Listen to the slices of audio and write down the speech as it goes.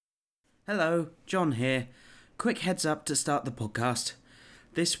Hello, John here. Quick heads up to start the podcast.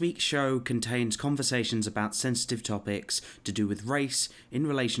 This week's show contains conversations about sensitive topics to do with race in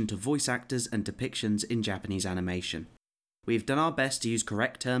relation to voice actors and depictions in Japanese animation. We've done our best to use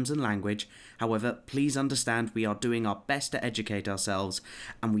correct terms and language, however, please understand we are doing our best to educate ourselves,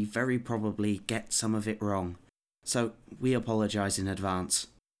 and we very probably get some of it wrong. So, we apologise in advance.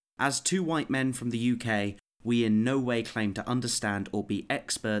 As two white men from the UK, we in no way claim to understand or be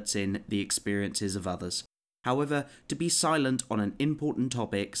experts in the experiences of others. However, to be silent on an important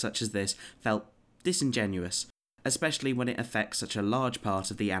topic such as this felt disingenuous, especially when it affects such a large part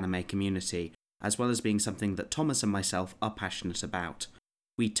of the anime community, as well as being something that Thomas and myself are passionate about.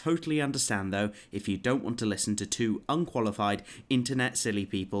 We totally understand though if you don't want to listen to two unqualified internet silly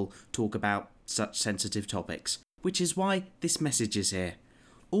people talk about such sensitive topics, which is why this message is here.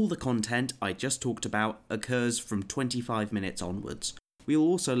 All the content I just talked about occurs from 25 minutes onwards. We will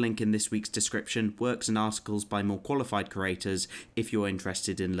also link in this week's description works and articles by more qualified creators if you're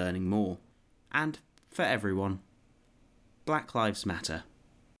interested in learning more. And for everyone, Black Lives Matter.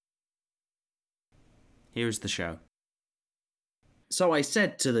 Here is the show. So I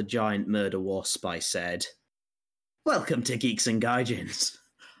said to the giant murder wasp, I said, "Welcome to Geeks and Gaijins.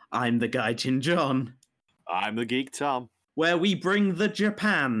 I'm the Gaijin John. I'm the Geek Tom. Where we bring the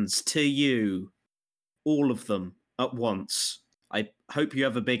Japans to you. All of them at once. I hope you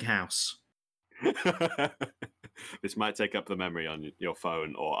have a big house." This might take up the memory on your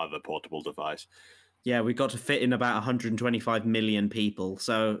phone or other portable device. Yeah, we've got to fit in about 125 million people,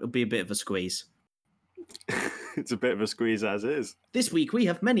 so it'll be a bit of a squeeze. It's a bit of a squeeze as is. This week we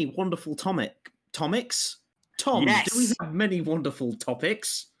have many wonderful topics. Tom, Yes! do we have many wonderful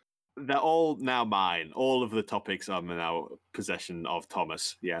topics? They're all now mine. All of the topics are now possession of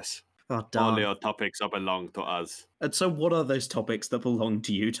Thomas, yes. Oh, darn. All your topics are belong to us. And so what are those topics that belong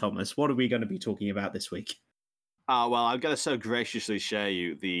to you, Thomas? What are we going to be talking about this week? Well, I'm going to so graciously share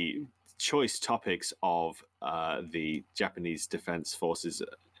you the choice topics of the Japanese Defense Forces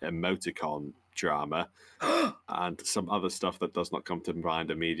emoticon drama and some other stuff that does not come to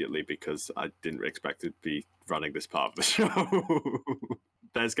mind immediately because I didn't expect to be running this part of the show.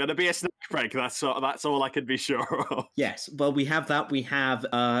 There's going to be a snack break. That's all I can be sure of. Yes, well, we have that. We have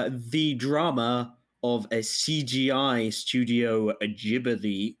the drama of a CGI Studio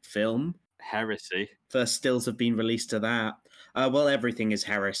Ghibli film. Heresy. First stills have been released to that. Well, everything is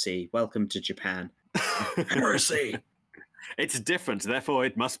heresy. Welcome to Japan. Heresy! It's different, therefore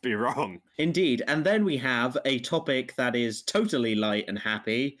it must be wrong. Indeed. And then we have a topic that is totally light and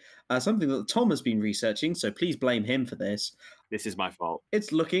happy, something that Tom has been researching, so please blame him for this. This is my fault.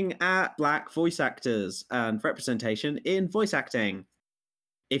 It's looking at black voice actors and representation in voice acting.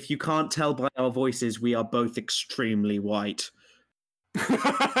 If you can't tell by our voices, we are both extremely white.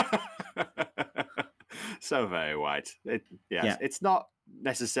 So very white. It's not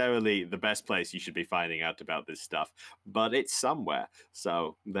necessarily the best place you should be finding out about this stuff, but it's somewhere.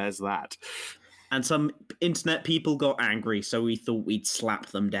 So there's that. And some internet people got angry, so we thought we'd slap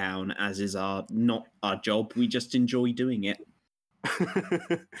them down, as is not our job. We just enjoy doing it.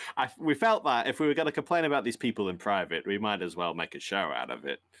 We felt that if we were going to complain about these people in private, we might as well make a show out of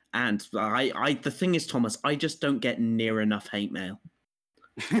it. And the thing is, Thomas, I just don't get near enough hate mail.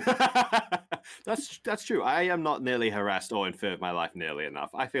 That's true. I am not nearly harassed or in fear of my life nearly enough.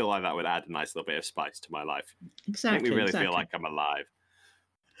 I feel like that would add a nice little bit of spice to my life. Exactly. Make me really feel like I'm alive.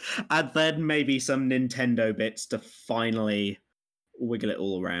 And then maybe some Nintendo bits to finally wiggle it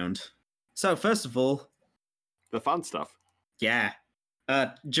all around. So first of all, the fun stuff. Yeah.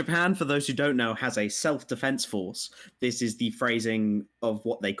 Japan, for those who don't know, has a self-defense force. This is the phrasing of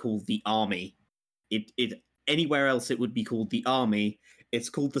what they call the army. Anywhere else it would be called the army. It's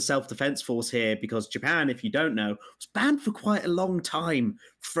called the self-defense force here because Japan, if you don't know, was banned for quite a long time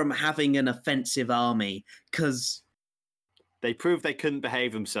from having an offensive army because they proved they couldn't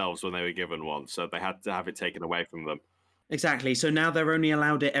behave themselves when they were given one, so they had to have it taken away from them. Exactly. So now they're only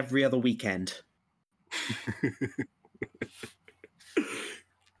allowed it every other weekend.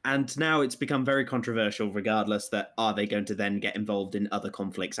 And now it's become very controversial, regardless that are they going to then get involved in other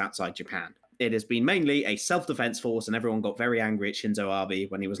conflicts outside Japan. It has been mainly a self-defense force, and everyone got very angry at Shinzo Abe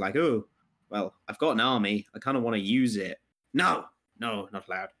when he was like, "Oh, well, I've got an army. I kind of want to use it." No, not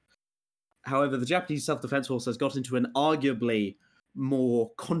allowed. However, the Japanese self-defense force has got into an arguably more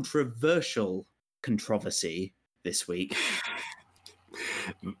controversial controversy this week.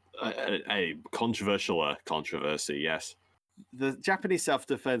 A controversial controversy, yes. The Japanese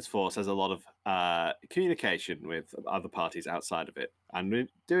self-defense force has a lot of communication with other parties outside of it. And in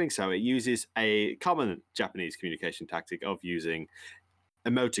doing so, it uses a common Japanese communication tactic of using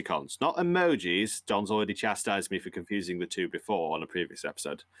emoticons, not emojis. John's already chastised me for confusing the two before on a previous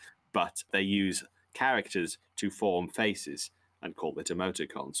episode, but they use characters to form faces and call it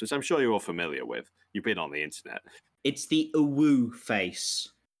emoticons, which I'm sure you're all familiar with. You've been on the internet. It's the awoo face.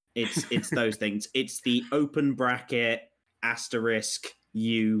 It's those things. It's the open bracket asterisk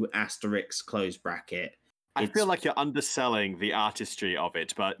U asterisk close bracket. I feel like you're underselling the artistry of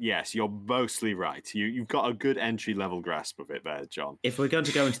it, but yes, you're mostly right. You've got a good entry-level grasp of it there, John. If we're going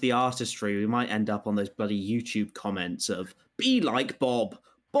to go into the artistry, we might end up on those bloody YouTube comments of, be like Bob.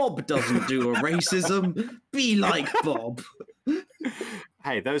 Bob doesn't do a racism. Be like Bob.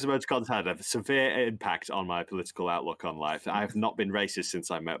 Hey, those emoticons had a severe impact on my political outlook on life. I've not been racist since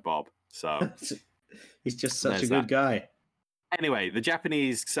I met Bob, so... He's just such a good guy. Anyway, the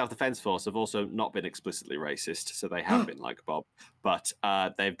Japanese Self-Defense Force have also not been explicitly racist, so they have been like Bob, but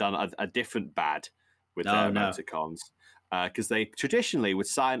they've done a different bad with their emoticons, because they traditionally would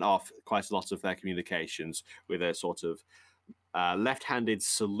sign off quite a lot of their communications with a sort of left-handed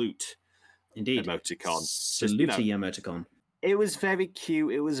salute. Indeed. Emoticon. Salutey emoticon. It was very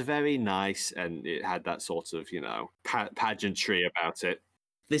cute, it was very nice, and it had that sort of, pageantry about it.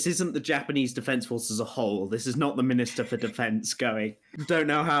 This isn't the Japanese Defense Force as a whole. This is not the Minister for Defense going, don't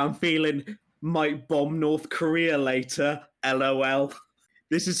know how I'm feeling, might bomb North Korea later, LOL.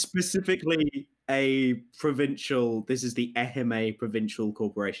 This is specifically this is the Ehime Provincial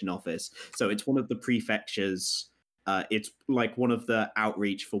Corporation Office. So it's one of the prefectures. It's like one of the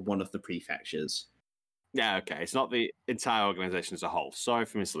outreach for one of the prefectures. Yeah, okay. It's not the entire organization as a whole. Sorry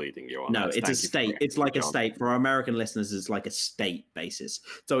for misleading you on that. No, it's a state. It's like a state. For our American listeners, it's like a state basis.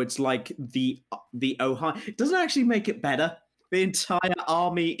 So it's like the Ohio. It doesn't actually make it better. The entire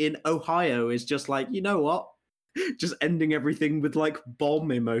army in Ohio is just like, you know what? Just ending everything with like bomb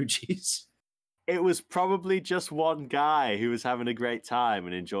emojis. It was probably just one guy who was having a great time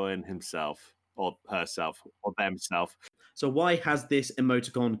and enjoying himself or herself or themselves. So why has this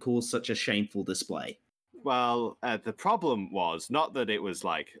emoticon caused such a shameful display? Well, the problem was not that it was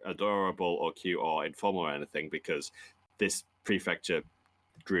like adorable or cute or informal or anything, because this prefecture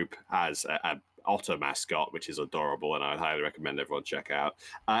group has an otter mascot, which is adorable, and I would highly recommend everyone check out.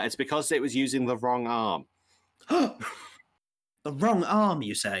 It's because it was using the wrong arm. The wrong arm,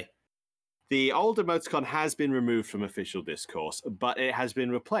 you say? The old emoticon has been removed from official discourse, but it has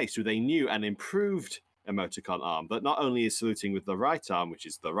been replaced with a new and improved emoticon arm that not only is saluting with the right arm, which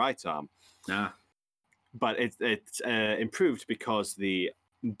is the right arm, but it's improved because the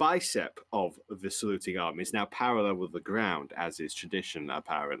bicep of the saluting arm is now parallel with the ground, as is tradition,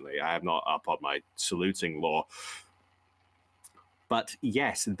 apparently. I am not up on my saluting law. But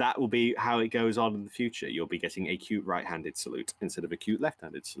yes, that will be how it goes on in the future. You'll be getting a cute right-handed salute instead of a cute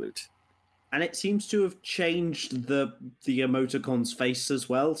left-handed salute. And it seems to have changed the emoticon's face as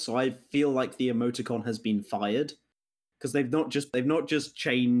well, so I feel like the emoticon has been fired. Because they've not just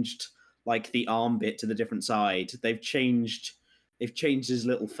changed like the arm bit to the different side. They've changed his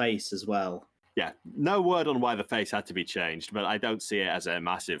little face as well. Yeah, no word on why the face had to be changed, but I don't see it as a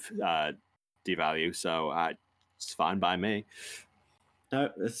massive devalue, so it's fine by me. No,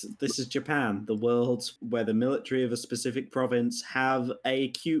 this is Japan, the world where the military of a specific province have a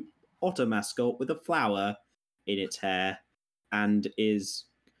cute otter mascot with a flower in its hair and is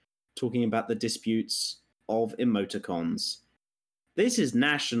talking about the disputes of emoticons. This is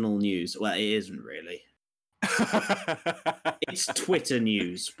national news. Well, it isn't really. It's Twitter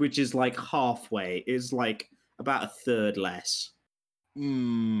news, which is like halfway. It's like about a third less.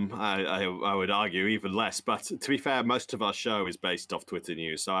 I would argue even less, but to be fair, most of our show is based off Twitter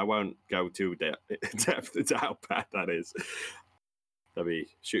news, so I won't go too depth into how bad that is. I'll be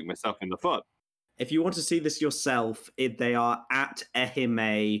shooting myself in the foot. If you want to see this yourself, they are at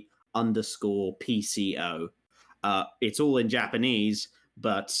ehime_PCO. It's all in Japanese,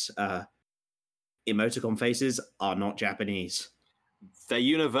 but emoticon faces are not Japanese. They're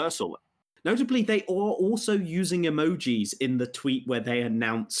universal. Notably, they are also using emojis in the tweet where they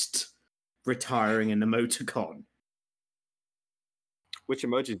announced retiring an emoticon. Which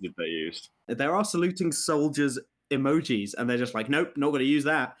emojis did they use? There are saluting soldiers emojis, and they're just like, nope, not going to use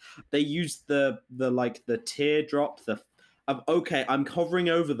that. They used the teardrop, okay, I'm hovering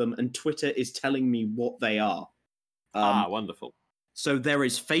over them, and Twitter is telling me what they are. Wonderful. So there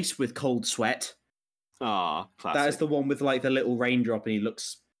is face with cold sweat. Classic. That is the one with like the little raindrop, and he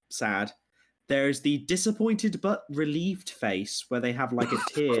looks sad. There is the disappointed but relieved face, where they have like a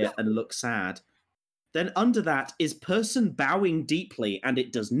tear and look sad. Then under that is person bowing deeply, and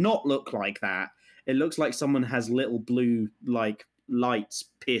it does not look like that. It looks like someone has little blue like lights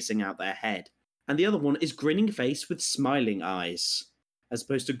piercing out their head. And the other one is grinning face with smiling eyes. as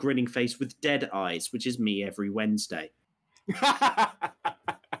opposed to grinning face with dead eyes, which is me every Wednesday. God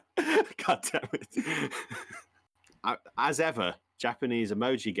damn it. As ever, Japanese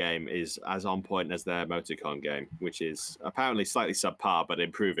emoji game is as on point as their emoticon game, which is apparently slightly subpar but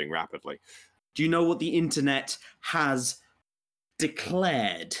improving rapidly. Do you know what the internet has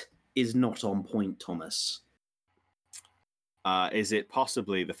declared is not on point, Thomas? Is it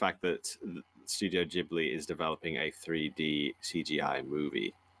possibly the fact that Studio Ghibli is developing a 3D CGI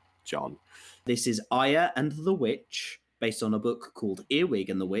movie, John? This is Aya and the Witch, based on a book called Earwig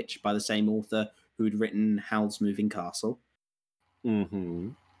and the Witch by the same author who'd written Howl's Moving Castle. Mm-hmm.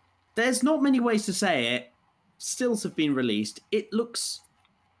 There's not many ways to say it. Stills have been released. It looks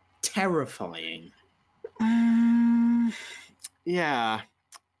terrifying. Yeah.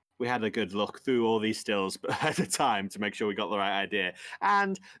 We had a good look through all these stills at a time to make sure we got the right idea.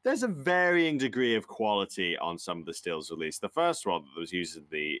 And there's a varying degree of quality on some of the stills released. The first one that was used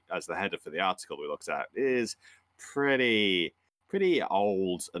as the header for the article we looked at is pretty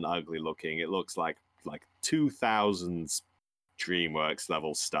old and ugly looking. It looks like 2000s DreamWorks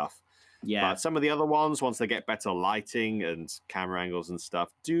level stuff. Yeah. But some of the other ones, once they get better lighting and camera angles and stuff,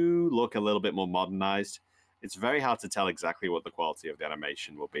 do look a little bit more modernized. It's very hard to tell exactly what the quality of the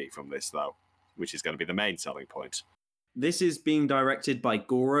animation will be from this, though, which is going to be the main selling point. This is being directed by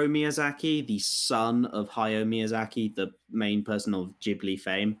Goro Miyazaki, the son of Hayao Miyazaki, the main person of Ghibli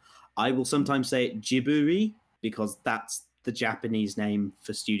fame. I will sometimes say it Ghibli, because that's the Japanese name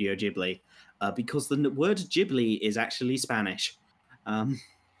for Studio Ghibli, because the word Ghibli is actually Spanish.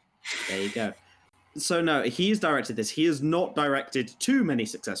 There you go. So no, he has directed this. He has not directed too many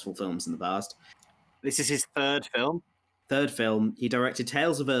successful films in the past. This is his third film? Third film. He directed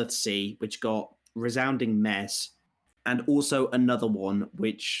Tales of Earthsea, which got resounding mess, and also another one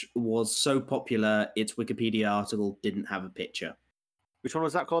which was so popular its Wikipedia article didn't have a picture. Which one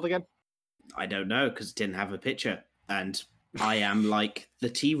was that called again? I don't know, because it didn't have a picture. And I am like the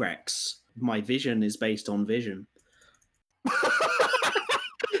T-Rex. My vision is based on vision.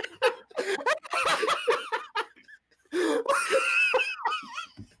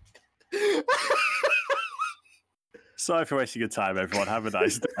 Sorry for wasting your time, everyone. Have a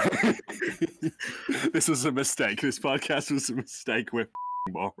nice day. This was a mistake. This podcast was a mistake. We're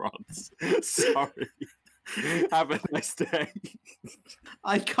morons. Sorry. Have a nice day.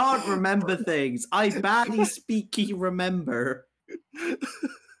 I can't remember things. I badly speaky remember.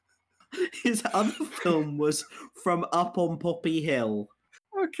 His other film was From Up on Poppy Hill.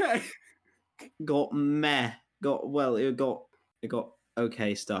 Okay. Got meh. It got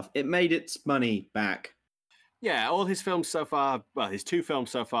okay stuff. It made its money back. Yeah, all his films so far, well, his two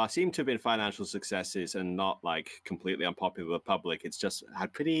films so far seem to have been financial successes and not like completely unpopular with the public. It's just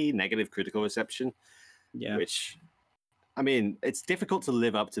had pretty negative critical reception. Yeah. Which, I mean, it's difficult to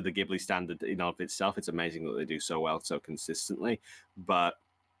live up to the Ghibli standard in of itself. It's amazing that they do so well, so consistently. But,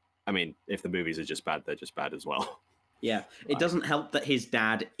 I mean, if the movies are just bad, they're just bad as well. Yeah. It doesn't help that his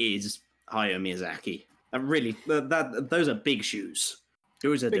dad is Hayao Miyazaki. Those are big shoes.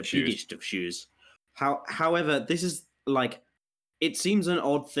 Those are the biggest of shoes. However, this is like, it seems an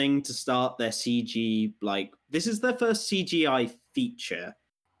odd thing to start their CG, like, this is their first CGI feature,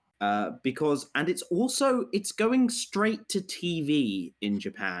 because, and it's going straight to TV in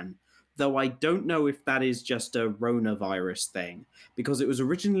Japan, though I don't know if that is just a Rona-virus thing, because it was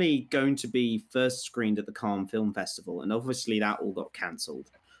originally going to be first screened at the Cannes Film Festival, and obviously that all got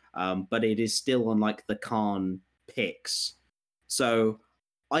cancelled, but it is still on, like, the Cannes picks, so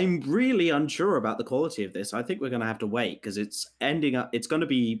I'm really unsure about the quality of this. I think we're going to have to wait because it's going to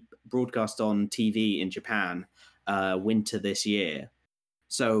be broadcast on TV in Japan winter this year.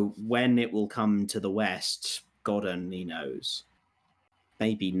 So when it will come to the West, God only knows.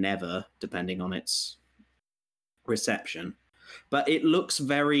 Maybe never, depending on its reception. But it looks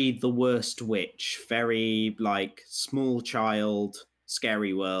very The Worst Witch, very like small child,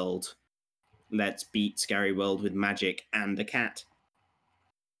 scary world. Let's beat scary world with magic and a cat.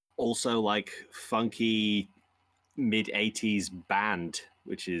 Also, like, funky mid-80s band,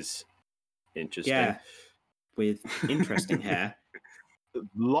 which is interesting. Yeah, with interesting hair.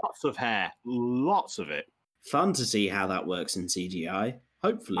 Lots of hair. Lots of it. Fun to see how that works in CGI.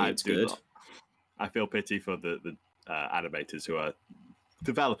 Hopefully it's good. I feel pity for the animators who are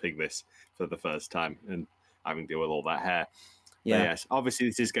developing this for the first time and having to deal with all that hair. Yeah. But yes, obviously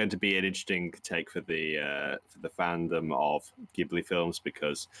this is going to be an interesting take for the fandom of Ghibli films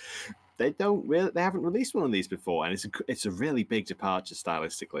because they haven't released one of these before, and it's a really big departure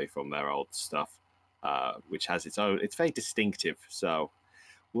stylistically from their old stuff, which has its own. It's very distinctive. So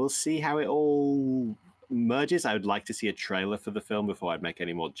we'll see how it all merges. I would like to see a trailer for the film before I'd make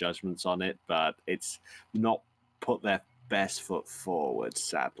any more judgments on it, but it's not put their best foot forward,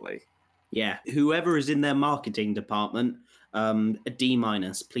 sadly. Yeah, whoever is in their marketing department, a D-,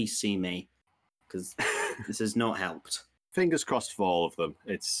 please see me, because this has not helped. Fingers crossed for all of them.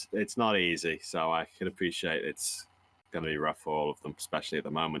 It's not easy, so I can appreciate it's going to be rough for all of them, especially at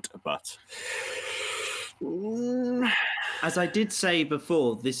the moment, but... As I did say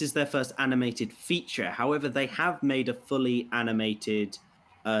before, this is their first animated feature. However, they have made a fully animated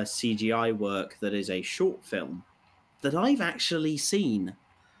CGI work that is a short film that I've actually seen.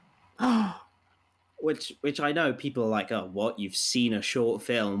 Which I know people are like, oh, what? You've seen a short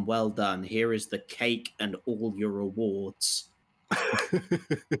film? Well done. Here is the cake and all your awards.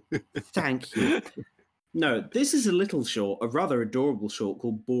 Thank you. No, this is a little short, a rather adorable short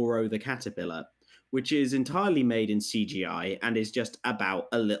called Boro the Caterpillar, which is entirely made in CGI and is just about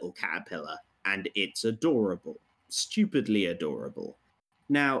a little caterpillar. And it's adorable. Stupidly adorable.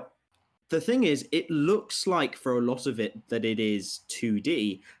 Now, the thing is, it looks like for a lot of it that it is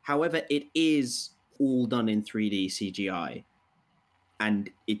 2D. However, it is all done in 3D CGI. And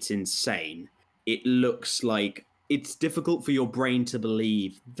it's insane. It looks like it's difficult for your brain to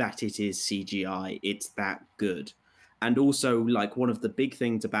believe that it is CGI. It's that good. And also, like, one of the big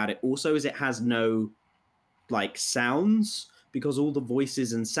things about it also is it has no, like, sounds, because all the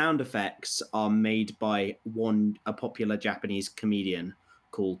voices and sound effects are made by a popular Japanese comedian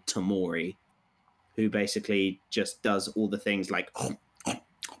called Tamori, who basically just does all the things like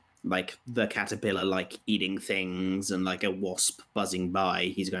the caterpillar, like, eating things, and, like, a wasp buzzing by.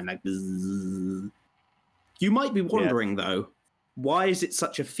 He's going like... Bzzz. You might be wondering, though, why is it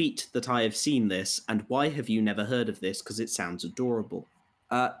such a feat that I have seen this, and why have you never heard of this? Because it sounds adorable.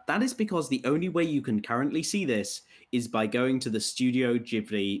 That is because the only way you can currently see this is by going to the Studio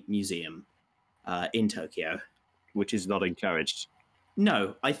Ghibli Museum in Tokyo. Which is not encouraged.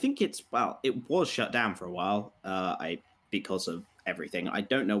 No, I think it was shut down for a while because of everything. I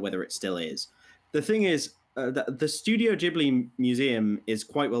don't know whether it still is. The thing is, the Studio Ghibli Museum is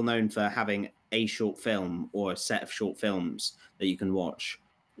quite well known for having a short film or a set of short films that you can watch.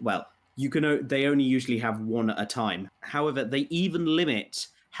 Well, they only usually have one at a time. However, they even limit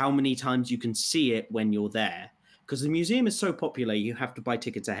how many times you can see it when you're there. Because the museum is so popular, you have to buy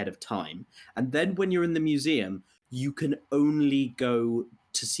tickets ahead of time. And then when you're in the museum, you can only go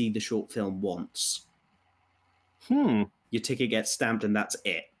to see the short film once. Your ticket gets stamped and that's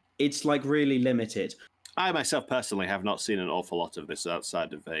it. It's like really limited. I myself personally have not seen an awful lot of this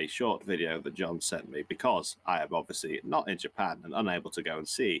outside of a short video that John sent me, because I am obviously not in Japan and unable to go and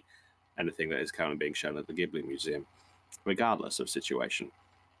see anything that is currently being shown at the Ghibli Museum, regardless of situation.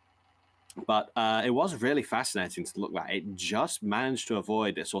 But it was really fascinating to look at. It just managed to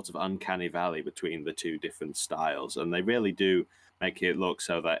avoid a sort of uncanny valley between the two different styles, and they really do make it look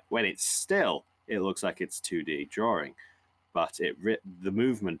so that when it's still, it looks like it's 2D drawing. But the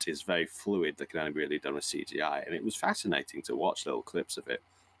movement is very fluid that can only be really done with CGI, and it was fascinating to watch little clips of it.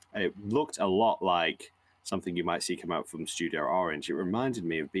 It looked a lot like something you might see come out from Studio Orange. It reminded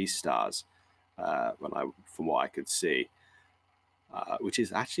me of Beastars from what I could see, which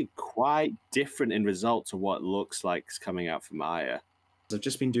is actually quite different in result to what looks like is coming out from Aya. I've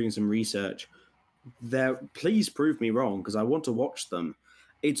just been doing some research. Please prove me wrong, because I want to watch them.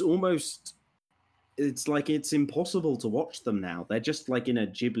 It's like it's impossible to watch them now. They're just like in a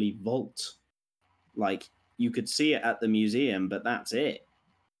Ghibli vault. Like, you could see it at the museum, but that's it.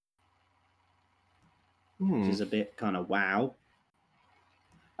 Which is a bit kind of wow.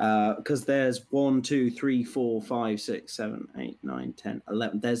 Because there's 1, 2, 3, 4, 5, 6, 7, 8, 9, 10,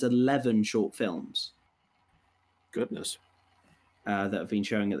 11. There's 11 short films. Goodness. That have been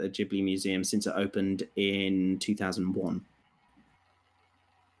showing at the Ghibli Museum since it opened in 2001.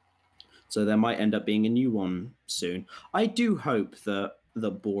 So there might end up being a new one soon. I do hope that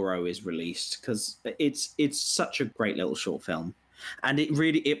Boro is released, because it's such a great little short film, and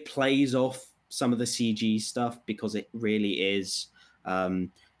it plays off some of the CG stuff, because it really is.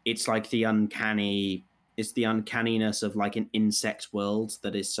 It's like the uncanniness of like an insect world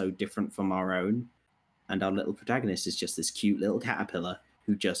that is so different from our own, and our little protagonist is just this cute little caterpillar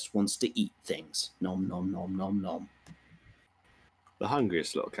who just wants to eat things. Nom nom nom nom nom. The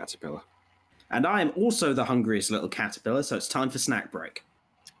hungriest little caterpillar. And I am also the hungriest little caterpillar, so it's time for snack break.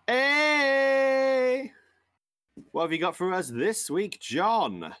 Hey! What have you got for us this week,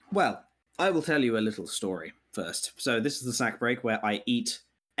 John? Well, I will tell you a little story first. So this is the snack break where I eat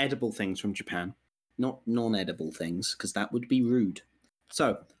edible things from Japan, not non-edible things, because that would be rude.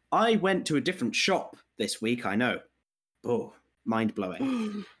 So I went to a different shop this week, I know. Oh,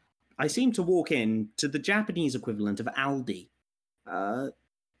 mind-blowing. I seem to walk in to the Japanese equivalent of Aldi.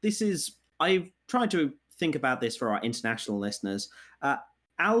 I've tried to think about this for our international listeners.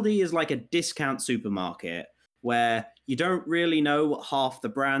 Aldi is like a discount supermarket where you don't really know what half the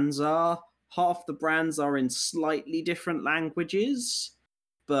brands are. Half the brands are in slightly different languages,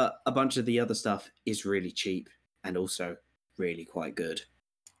 but a bunch of the other stuff is really cheap and also really quite good.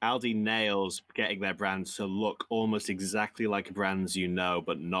 Aldi nails getting their brands to look almost exactly like brands you know,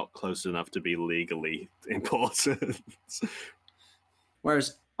 but not close enough to be legally important.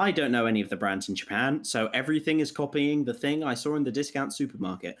 Whereas I don't know any of the brands in Japan, so everything is copying the thing I saw in the discount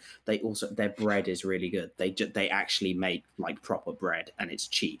supermarket. Their bread is really good. They actually make like proper bread, and it's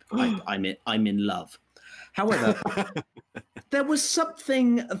cheap. I'm in love. However, there was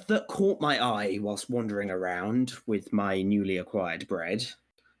something that caught my eye whilst wandering around with my newly acquired bread.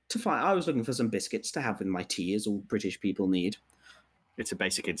 I was looking for some biscuits to have with my tea, as all British people need. It's a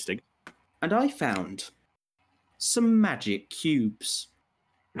basic instinct. And I found some magic cubes.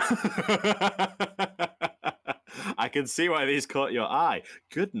 I can see why these caught your eye.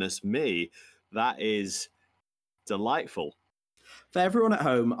 Goodness me, that is delightful. For everyone at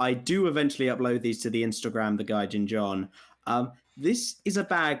home, I do eventually upload these to the Instagram, The Gaijin John. This is a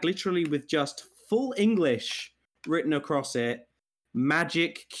bag literally with just full English written across it,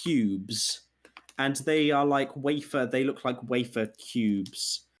 magic cubes. And they are like they look like wafer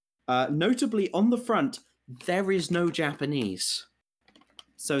cubes. Notably, on the front, there is no Japanese.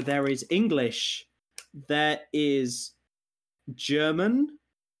 So there is English, there is German,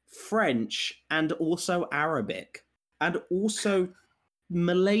 French, and also Arabic, and also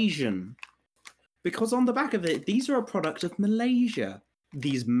Malaysian. Because on the back of it, these are a product of Malaysia,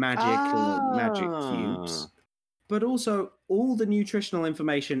 these magic cubes. But also, all the nutritional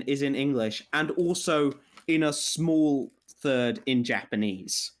information is in English, and also in a small third in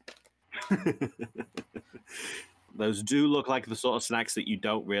Japanese. Those do look like the sort of snacks that you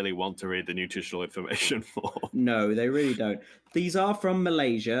don't really want to read the nutritional information for. No, they really don't. These are from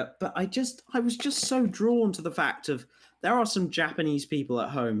Malaysia, but I was just so drawn to the fact of there are some Japanese people at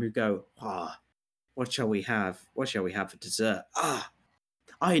home who go, what shall we have? What shall we have for dessert?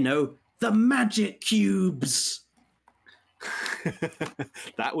 I know, the magic cubes.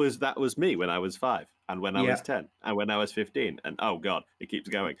 That was me when I was 5, and when I was 10, and when I was 15, and oh god, it keeps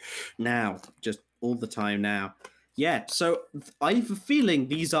going. Now, just all the time now. Yeah, so I have a feeling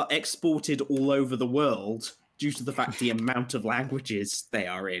these are exported all over the world due to the fact the amount of languages they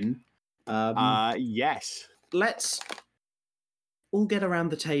are in. Yes. Let's all get around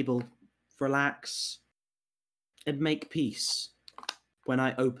the table, relax, and make peace when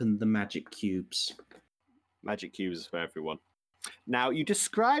I open the magic cubes. Magic cubes for everyone. Now, you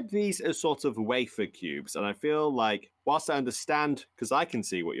describe these as sort of wafer cubes, and I feel like, whilst I understand, because I can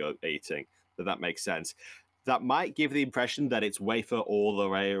see what you're eating, that makes sense, that might give the impression that it's wafer all the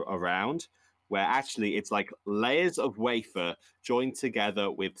way around, where actually it's like layers of wafer joined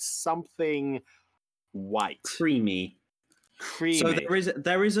together with something white. Creamy. So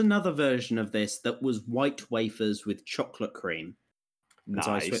there is another version of this that was white wafers with chocolate cream. Nice.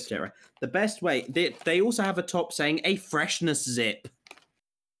 So I switched it around. The best way, they also have a top saying a freshness zip.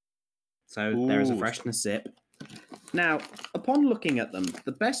 So there is a freshness zip. Now, upon looking at them,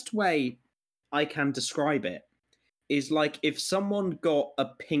 the best way I can describe it is like if someone got a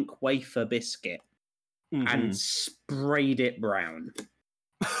pink wafer biscuit and sprayed it brown.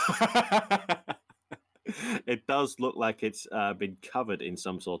 It does look like it's been covered in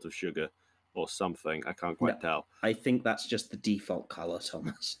some sort of sugar or something. I can't quite tell. I think that's just the default color,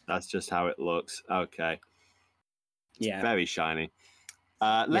 Thomas. That's just how it looks. Okay. It's yeah. Very shiny.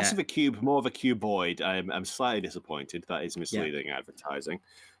 Less of a cube, more of a cuboid. I'm slightly disappointed. That is misleading advertising.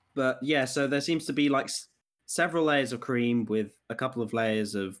 But yeah, so there seems to be like several layers of cream with a couple of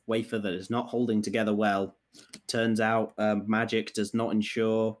layers of wafer that is not holding together well. Turns out magic does not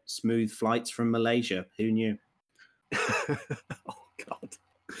ensure smooth flights from Malaysia. Who knew? Oh, God.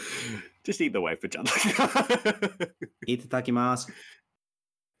 Just eat the wafer, John. Itadakimasu.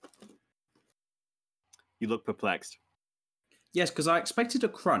 You look perplexed. Yes, because I expected a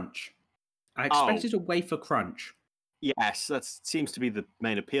crunch. I expected a wafer crunch. Yes, that seems to be the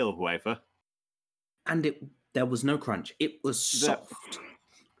main appeal of wafer. And there was no crunch. It was soft.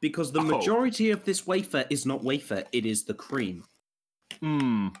 Because the majority of this wafer is not wafer, it is the cream.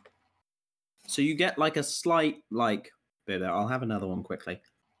 So you get like a slight, bit. I'll have another one quickly.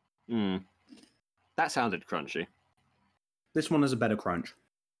 That sounded crunchy. This one has a better crunch.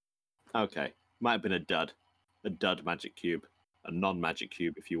 Okay. Might have been a dud. A dud magic cube. A non-magic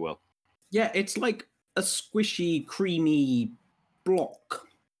cube, if you will. Yeah, it's like a squishy, creamy block.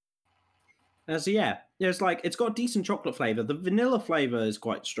 So yeah, it's like it's got a decent chocolate flavor. The vanilla flavor is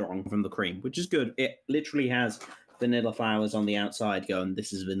quite strong from the cream, which is good. It literally has vanilla flowers on the outside going,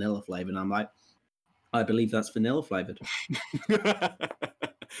 this is vanilla flavor. And I'm like, I believe that's vanilla flavored.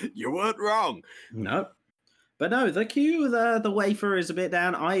 You weren't wrong. No. But no, the wafer is a bit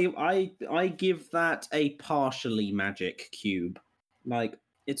down. I give that a partially magic cube. Like,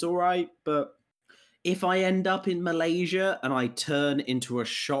 it's all right, but if I end up in Malaysia and I turn into a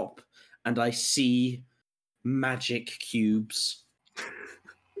shop and I see magic cubes,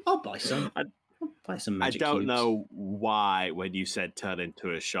 I'll buy some. I'll buy some magic I don't cubes. know why, when you said turn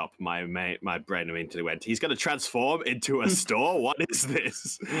into a shop, my brain immediately went, he's going to transform into a store? What is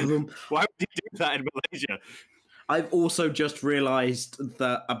this? Why would you do that in Malaysia? I've also just realized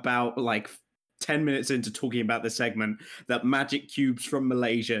that about like 10 minutes into talking about this segment, that magic cubes from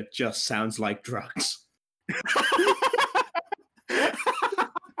Malaysia just sounds like drugs.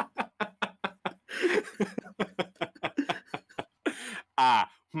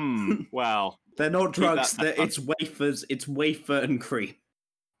 Well. They're not drugs, it's wafers, it's wafer and cream.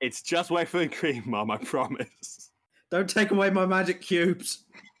 It's just wafer and cream, Mom, I promise. Don't take away my magic cubes.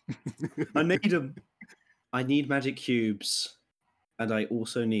 I need them. I need magic cubes. And I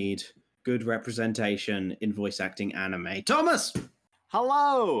also need good representation in voice acting anime. Thomas!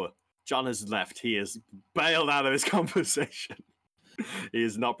 Hello! John has left. He is bailed out of this conversation. He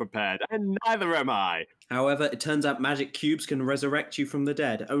is not prepared, and neither am I. However, it turns out magic cubes can resurrect you from the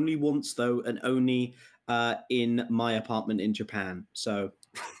dead. Only once, though, and only in my apartment in Japan. So...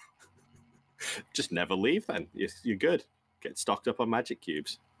 Just never leave, then. You're good. Get stocked up on magic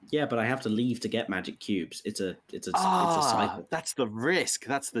cubes. Yeah, but I have to leave to get magic cubes. It's a cycle. That's the risk.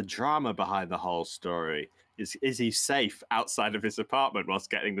 That's the drama behind the whole story. Is he safe outside of his apartment whilst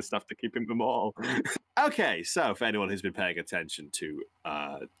getting the stuff to keep him them all? Okay, so for anyone who's been paying attention to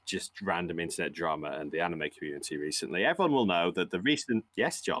just random internet drama and the anime community recently, everyone will know that the recent...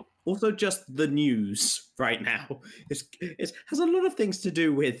 Yes, John? Also just the news right now. It has a lot of things to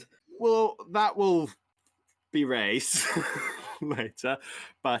do with... Well, that will be raised later,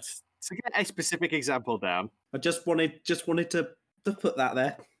 but to get a specific example down... I just wanted to put that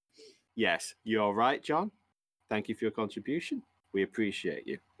there. Yes, you're right, John. Thank you for your contribution. We appreciate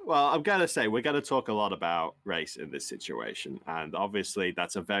you. Well, I'm going to say we're going to talk a lot about race in this situation, and obviously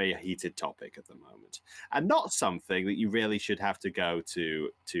that's a very heated topic at the moment, and not something that you really should have to go to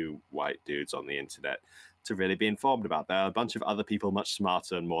white dudes on the internet to really be informed about. There are a bunch of other people much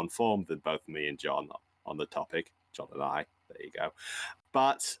smarter and more informed than both me and John on the topic. John and I, there you go.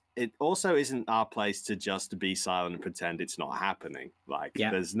 But it also isn't our place to just be silent and pretend it's not happening. Like,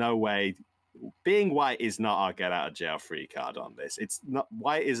 There's no way... Being white is not our get out of jail free card on this. It's not.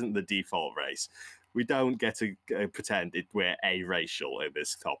 White isn't the default race. We don't get to pretend we're a-racial in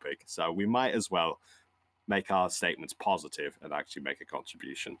this topic. So we might as well make our statements positive and actually make a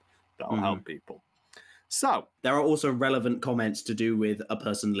contribution that will help people. So there are also relevant comments to do with a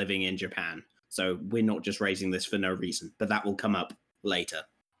person living in Japan. So we're not just raising this for no reason, but that will come up later.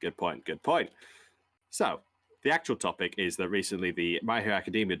 Good point. Good point. So the actual topic is that recently the My Hero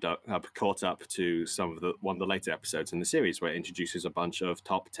Academia caught up to one of the later episodes in the series, where it introduces a bunch of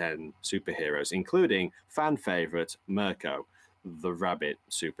top 10 superheroes, including fan favorite Mirko, the rabbit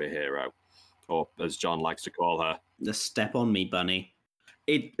superhero, or as John likes to call her, the Step on Me Bunny.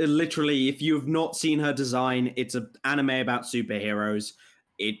 It literally, if you have not seen her design, it's an anime about superheroes.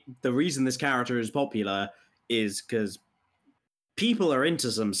 The reason this character is popular is because people are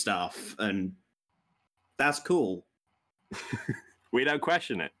into some stuff, and that's cool. We don't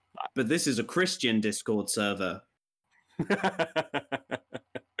question it. But this is a Christian Discord server.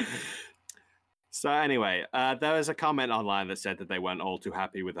 So anyway, there was a comment online that said that they weren't all too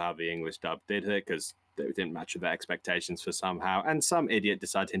happy with how the English dub did it because it didn't match with their expectations for somehow. And some idiot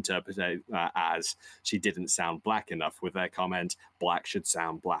decided to interpret it as she didn't sound black enough with their comment, black should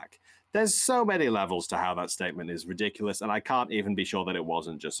sound black. There's so many levels to how that statement is ridiculous, and I can't even be sure that it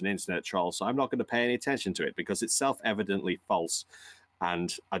wasn't just an internet troll, so I'm not going to pay any attention to it because it's self-evidently false,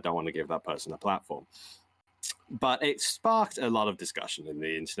 and I don't want to give that person a platform. But it sparked a lot of discussion in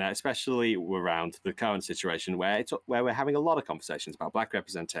the internet, especially around the current situation where we're having a lot of conversations about black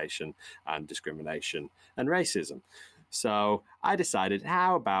representation and discrimination and racism. So I decided,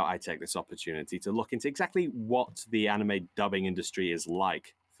 how about I take this opportunity to look into exactly what the anime dubbing industry is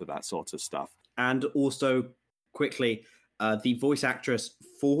like for that sort of stuff. And also, quickly, the voice actress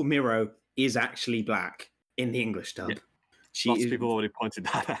for Miro is actually black in the English dub. Yeah. Lots of people already pointed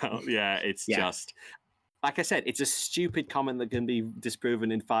that out. Yeah, it's just... Like I said, it's a stupid comment that can be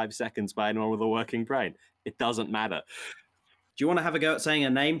disproven in 5 seconds by anyone with a working brain. It doesn't matter. Do you want to have a go at saying a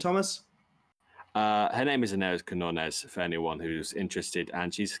name, Thomas? Her name is Inez Quinones, for anyone who's interested,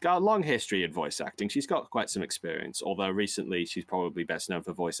 and she's got a long history in voice acting. She's got quite some experience, although recently she's probably best known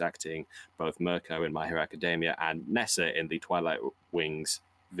for voice acting both Mirko in My Hero Academia and Nessa in the Twilight Wings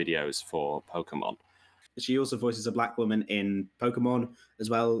videos for Pokemon. She also voices a black woman in Pokemon as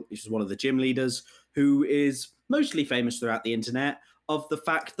well. She's one of the gym leaders who is mostly famous throughout the internet of the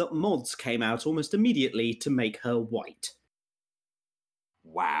fact that mods came out almost immediately to make her white.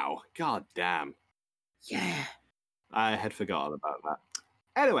 Wow. God damn. Yeah. I had forgotten about that.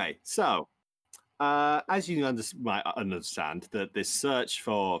 Anyway, so as you might understand, that this search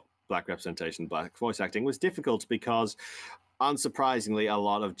for black representation, black voice acting was difficult because, unsurprisingly, a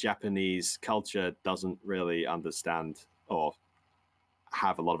lot of Japanese culture doesn't really understand or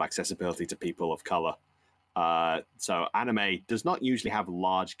have a lot of accessibility to people of color. So anime does not usually have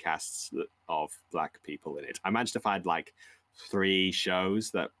large casts of black people in it. I managed to find like 3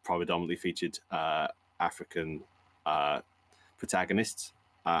 shows that predominantly featured African protagonists.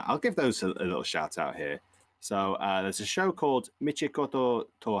 I'll give those a little shout out here. So there's a show called Michikoto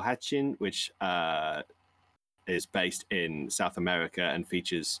Tohachin, which is based in South America and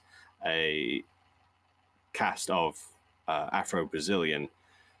features a cast of Afro-Brazilian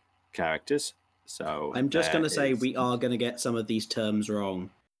characters. So I'm just going to say we are going to get some of these terms wrong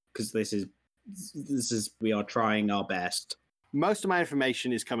because this is we are trying our best. Most of my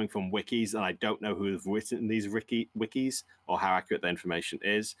information is coming from wikis, and I don't know who have written these wikis or how accurate the information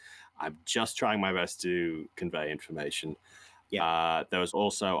is. I'm just trying my best to convey information. Yeah. There was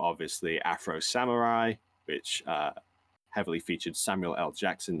also, obviously, Afro Samurai, which heavily featured Samuel L.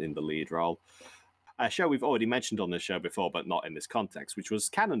 Jackson in the lead role. A show we've already mentioned on this show before, but not in this context, which was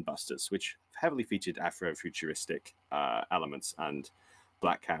Cannon Busters, which heavily featured Afro-futuristic elements and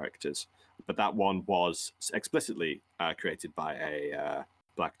black characters. But that one was explicitly created by a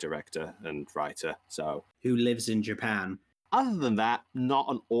black director and writer. So, who lives in Japan. Other than that, not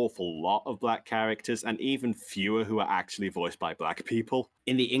an awful lot of black characters, and even fewer who are actually voiced by black people.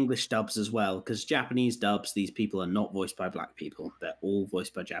 In the English dubs as well, because Japanese dubs, these people are not voiced by black people. They're all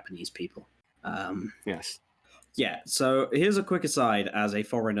voiced by Japanese people. Yes. Yeah, so here's a quick aside as a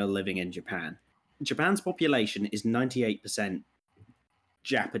foreigner living in Japan. Japan's population is 98%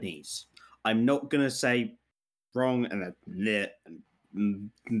 Japanese. I'm not going to say wrong, and that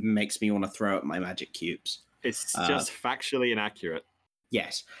makes me want to throw out my magic cubes. It's just factually inaccurate.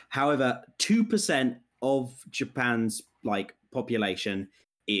 Yes. However, 2% of Japan's population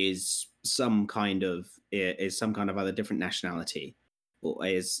is some kind of either different nationality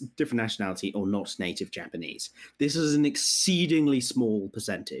or not native Japanese. This is an exceedingly small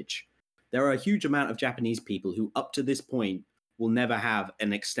percentage. There are a huge amount of Japanese people who up to this point will never have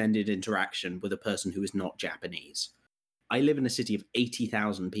an extended interaction with a person who is not Japanese. I live in a city of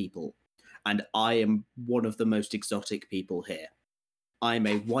 80,000 people, and I am one of the most exotic people here. I'm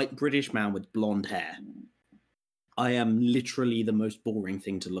a white British man with blonde hair. I am literally the most boring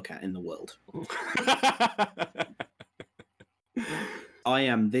thing to look at in the world. I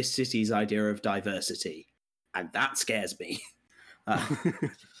am this city's idea of diversity, and that scares me.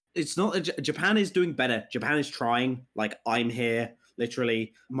 It's not Japan is doing better. Japan is trying. I'm here,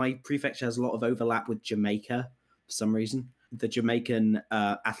 literally. My prefecture has a lot of overlap with Jamaica for some reason. The Jamaican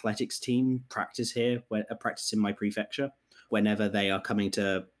athletics team practice here, practice in my prefecture whenever they are coming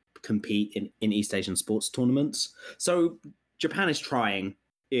to compete in East Asian sports tournaments. So Japan is trying.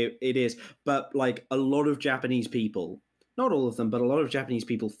 It is. But a lot of Japanese people, not all of them, but a lot of Japanese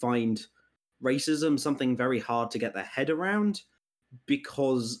people find racism something very hard to get their head around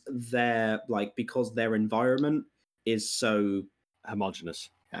because their environment is so homogenous.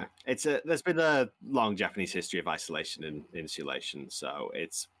 Yeah, there's been a long Japanese history of isolation and insulation, so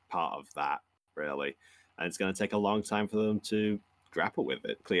it's part of that, really. And it's going to take a long time for them to grapple with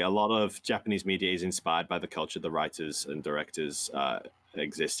it. Clearly, a lot of Japanese media is inspired by the culture the writers and directors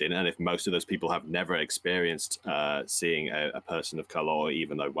exist in, and if most of those people have never experienced seeing a person of color or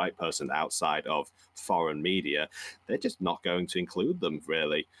even a white person outside of foreign media, they're just not going to include them,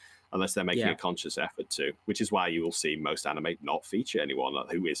 really, unless they're making a conscious effort to, which is why you will see most anime not feature anyone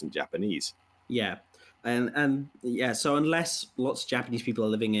who isn't Japanese. Yeah. And so unless lots of Japanese people are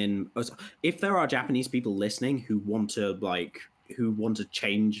living in, if there are Japanese people listening who want to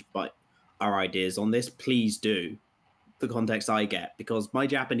change our ideas on this, please do. The context I get, because my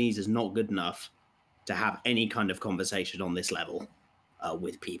Japanese is not good enough to have any kind of conversation on this level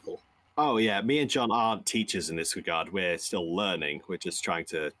with people. Oh yeah, me and John aren't teachers in this regard. We're still learning. We're just trying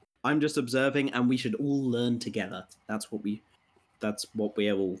to. I'm just observing, and we should all learn together. That's what we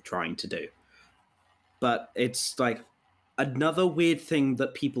are all trying to do. But it's Another weird thing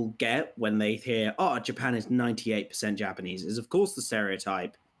that people get when they hear, oh, Japan is 98% Japanese, is of course the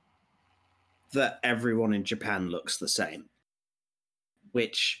stereotype that everyone in Japan looks the same.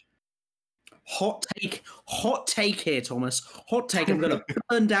 Which, hot take here, Thomas. Hot take, I'm going to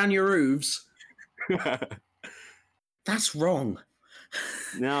burn down your roofs. That's wrong.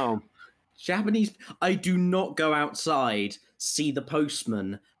 No. Japanese, I do not go outside, see the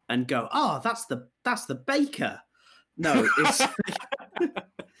postman, and go, oh, that's the baker. No, it's...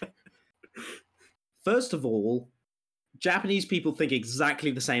 First of all, Japanese people think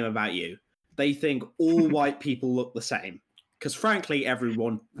exactly the same about you. They think all white people look the same. Because frankly,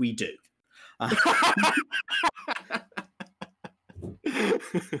 everyone, we do.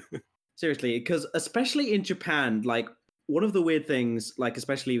 Seriously, because especially in Japan, like, one of the weird things, like,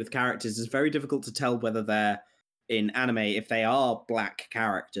 especially with characters, is very difficult to tell whether they're in anime, if they are black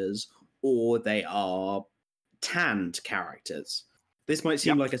characters or they are tanned characters. This might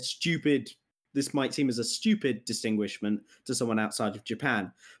seem like this might seem as a stupid distinguishment to someone outside of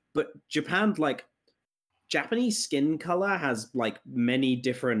Japan, but Japan, like, Japanese skin color has like many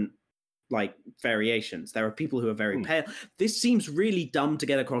different like variations. There are people who are very pale. This seems really dumb to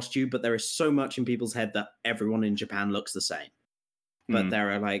get across to you, but there is so much in people's head that everyone in Japan looks the same. But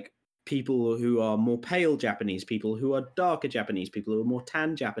there are like people who are more pale Japanese, people who are darker Japanese, people who are more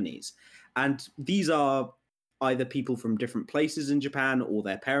tan Japanese. And these are either people from different places in Japan or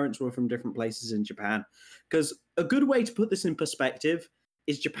their parents were from different places in Japan. Because a good way to put this in perspective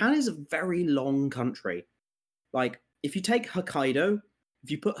is Japan is a very long country. Like, if you take Hokkaido,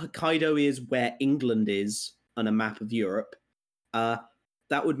 if you put Hokkaido is where England is on a map of Europe,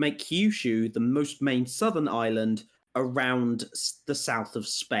 that would make Kyushu the most main southern island around the south of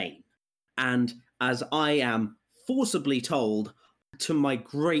Spain. And as I am forcibly told, to my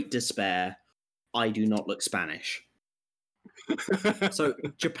great despair, I do not look Spanish. So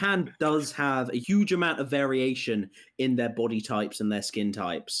Japan does have a huge amount of variation in their body types and their skin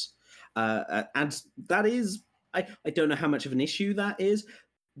types. And that is, I don't know how much of an issue that is.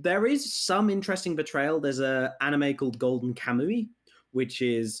 There is some interesting portrayal. There's an anime called Golden Kamuy, which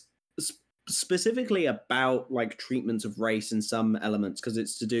is specifically about like treatments of race in some elements, because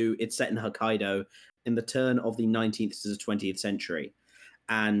it's set in Hokkaido in the turn of the 19th to the 20th century,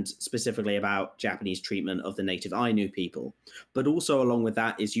 and specifically about Japanese treatment of the native Ainu people. But also along with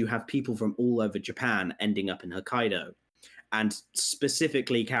that is you have people from all over Japan ending up in Hokkaido, and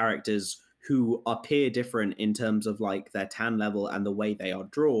specifically characters who appear different in terms of like their tan level and the way they are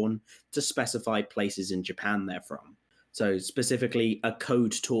drawn to specify places in Japan they're from. So specifically a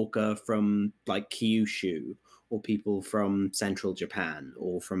code talker from like Kyushu, or people from central Japan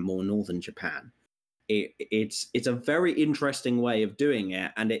or from more northern Japan. It's a very interesting way of doing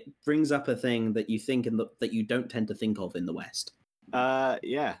it, and it brings up a thing that you think that you don't tend to think of in the West.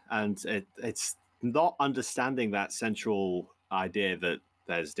 Yeah, and it's not understanding that central idea that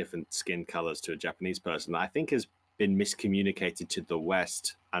there's different skin colors to a Japanese person, I think has been miscommunicated to the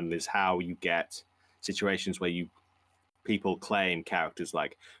West, and is how you get situations where people claim characters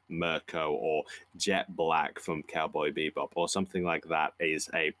like Mirko or Jet Black from Cowboy Bebop or something like that is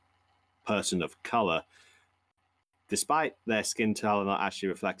a person of color, despite their skin color not actually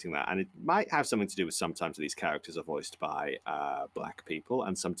reflecting that. And it might have something to do with sometimes these characters are voiced by black people,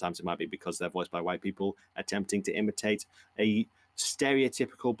 and sometimes it might be because they're voiced by white people attempting to imitate a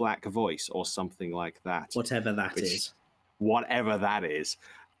stereotypical black voice or something like that. Whatever that is. Whatever that is.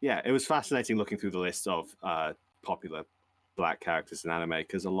 Yeah, it was fascinating looking through the list of popular black characters in anime,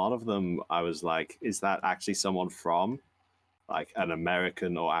 because a lot of them I was like, is that actually someone from like an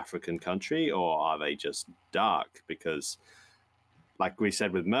American or African country, or are they just dark? Because like we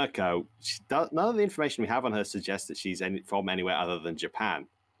said with Mirko, none of the information we have on her suggests that she's from anywhere other than Japan,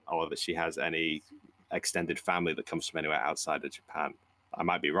 or that she has any extended family that comes from anywhere outside of Japan. I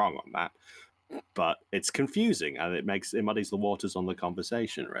might be wrong on that, but it's confusing, and it muddies the waters on the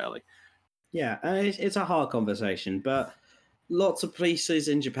conversation, really. Yeah, it's a hard conversation, but lots of places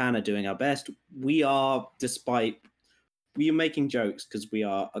in Japan are doing our best. We are making jokes because we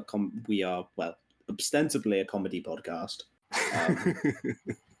are ostensibly a comedy podcast.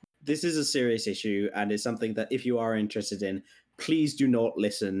 This is a serious issue, and it's something that if you are interested in, please do not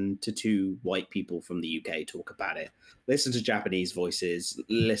listen to two white people from the UK talk about it. Listen to Japanese voices,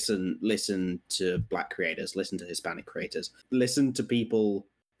 listen to black creators, listen to Hispanic creators, listen to people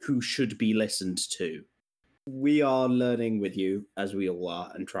who should be listened to. We are learning with you, as we all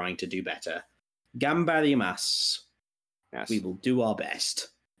are, and trying to do better. Gambarimasu. Yes. We will do our best.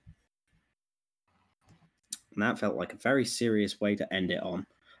 And that felt like a very serious way to end it on.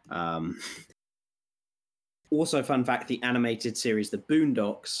 Also, fun fact, the animated series The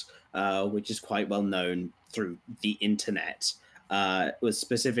Boondocks, which is quite well known through the internet, was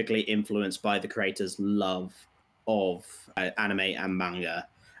specifically influenced by the creator's love of anime and manga,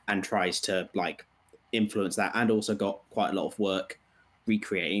 and tries to like influence that, and also got quite a lot of work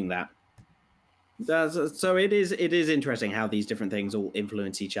recreating that. So it is interesting how these different things all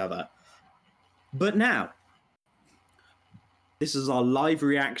influence each other. But now, this is our live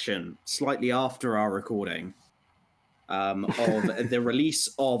reaction, slightly after our recording, of the release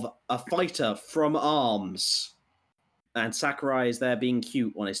of A Fighter from Arms. And Sakurai is there being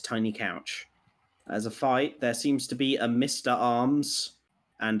cute on his tiny couch. As a fight, there seems to be a Mr. Arms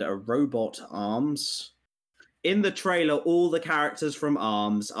and a Robot Arms. In the trailer, all the characters from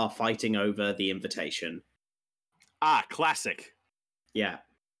Arms are fighting over the invitation. Ah, classic. Yeah.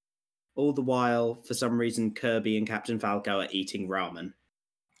 All the while, for some reason, Kirby and Captain Falco are eating ramen.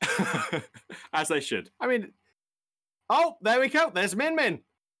 As they should. I mean, oh, there we go. There's Min Min.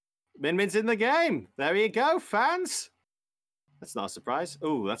 Min Min's in the game. There you go, fans. That's not a surprise.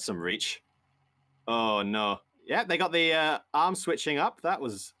 Oh, that's some reach. Oh, no. Yeah, they got the arm switching up. That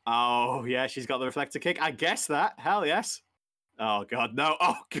was... Oh, yeah, she's got the reflector kick. I guess that. Hell yes. Oh, God, no.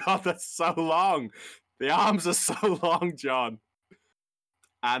 Oh, God, that's so long. The arms are so long, John.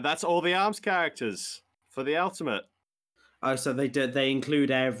 And that's all the arms characters for the Ultimate. Oh, so they include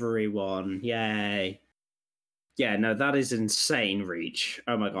everyone. Yay. Yeah, no, that is insane reach.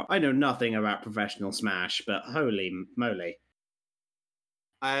 Oh my god. I know nothing about professional Smash, but holy moly.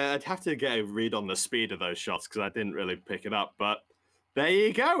 I'd have to get a read on the speed of those shots because I didn't really pick it up. But there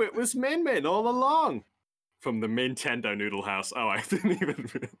you go. It was Min Min all along from the Nintendo Noodle House. Oh, I didn't even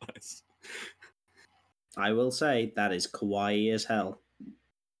realize. I will say that is kawaii as hell.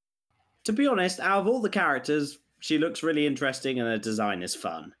 To be honest, out of all the characters, she looks really interesting and her design is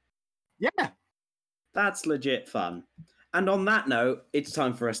fun. Yeah. That's legit fun. And on that note, it's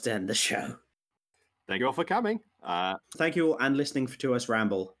time for us to end the show. Thank you all for coming. Thank you all and listening to us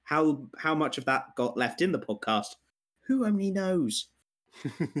ramble. How much of that got left in the podcast? Who only knows?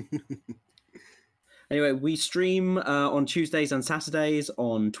 Anyway, we stream on Tuesdays and Saturdays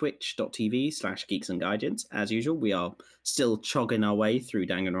on twitch.tv/Geeks and Guidance. As usual, we are still chogging our way through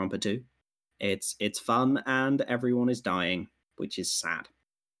Danganronpa 2. It's fun and everyone is dying, which is sad.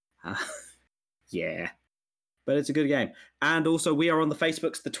 Yeah. But it's a good game. And also, we are on the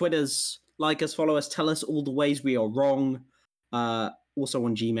Facebooks, the Twitters. Like us, follow us, tell us all the ways we are wrong. Also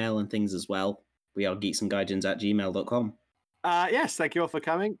on Gmail and things as well. We are geeksandguidance@gmail.com. Yes, thank you all for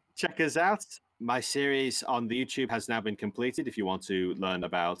coming. Check us out. My series on the YouTube has now been completed if you want to learn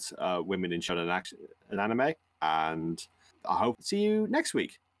about women in shonen and anime. And I hope to see you next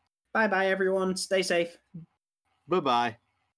week. Bye-bye, everyone. Stay safe. Bye-bye.